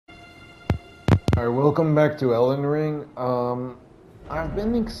Alright, welcome back to Elden Ring. I've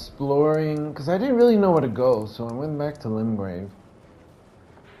been exploring, because I didn't really know where to go, so I went back to Limgrave.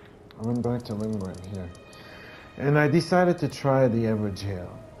 Here. And I decided to try the Everjail.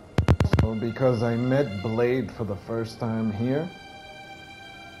 So, because I met Blade for the first time here,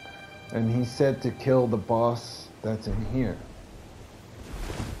 and he said to kill the boss that's in here.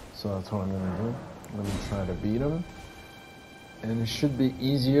 So that's what I'm gonna do. I'm gonna try to beat him. And it should be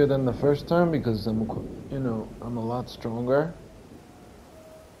easier than the first time because I'm a lot stronger.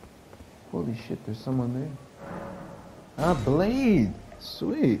 Holy shit, there's someone there. Ah, Blade!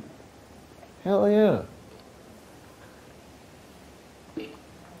 Sweet. Hell yeah.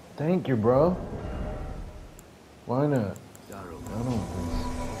 Thank you, bro. Why not? Darriwil, I don't want this.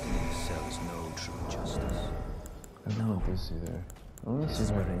 walking in the cell is no true justice. I don't want this either. I want to see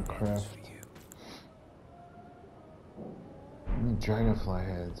if I can craft. I need dragonfly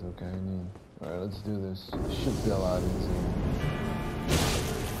heads, okay? Alright, let's do this. It should be a lot easier.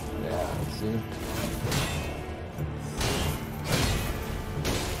 Yeah, see?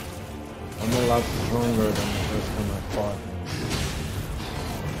 I'm a lot stronger than the first time I fought him.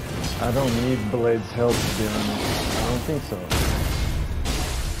 I don't need Blade's help, to be honest. I don't think so.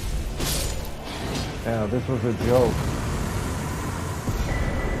 Yeah, this was a joke.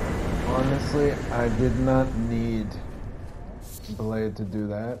 Honestly, I did not need Blade to do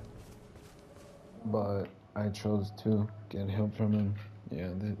that, but I chose to get help from him.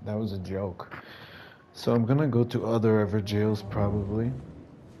 Yeah, that was a joke. So I'm gonna go to other Everjails probably.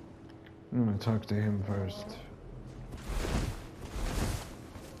 I'm gonna talk to him first.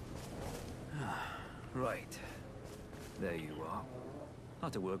 Right. There you are.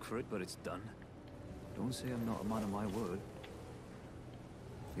 Had to work for it, but it's done. Don't say I'm not a man of my word.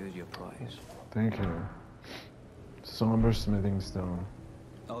 Here's your prize. Thank you. Somber smithing stone.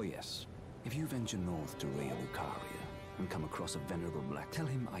 Oh yes. If you venture north to Raya Lucaria and come across a venerable black, tell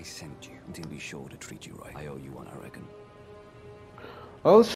him I sent you, and he'll be sure to treat you right. I owe you one, I reckon. Oh,